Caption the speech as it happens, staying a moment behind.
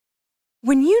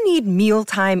When you need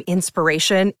mealtime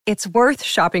inspiration, it's worth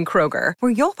shopping Kroger,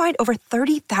 where you'll find over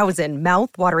 30,000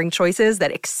 mouth-watering choices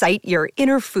that excite your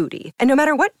inner foodie. And no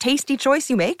matter what tasty choice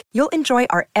you make, you'll enjoy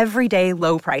our everyday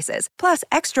low prices, plus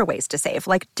extra ways to save,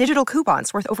 like digital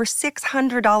coupons worth over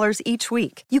 $600 each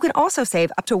week. You can also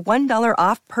save up to $1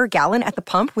 off per gallon at the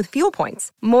pump with fuel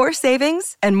points. More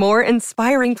savings and more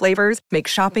inspiring flavors make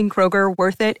shopping Kroger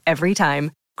worth it every time.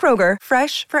 Kroger,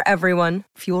 fresh for everyone.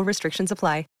 Fuel restrictions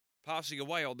apply. Passing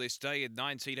away on this day in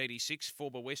 1986,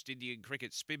 former West Indian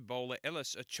cricket spin bowler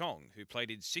Ellis Achong, who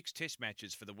played in 6 test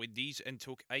matches for the Windies and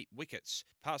took 8 wickets.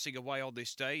 Passing away on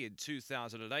this day in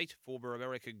 2008, former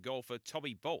American golfer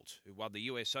Tommy Bolt, who won the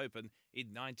US Open in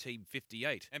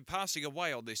 1958. And passing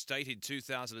away on this date in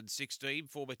 2016,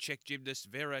 former Czech gymnast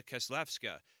Vera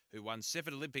Kaslavska, who won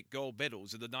 7 Olympic gold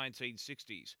medals in the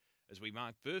 1960s. As we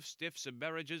mark births, deaths and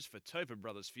marriages for Tobin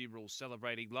Brothers Funerals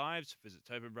Celebrating Lives, visit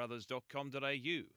tobinbrothers.com.au.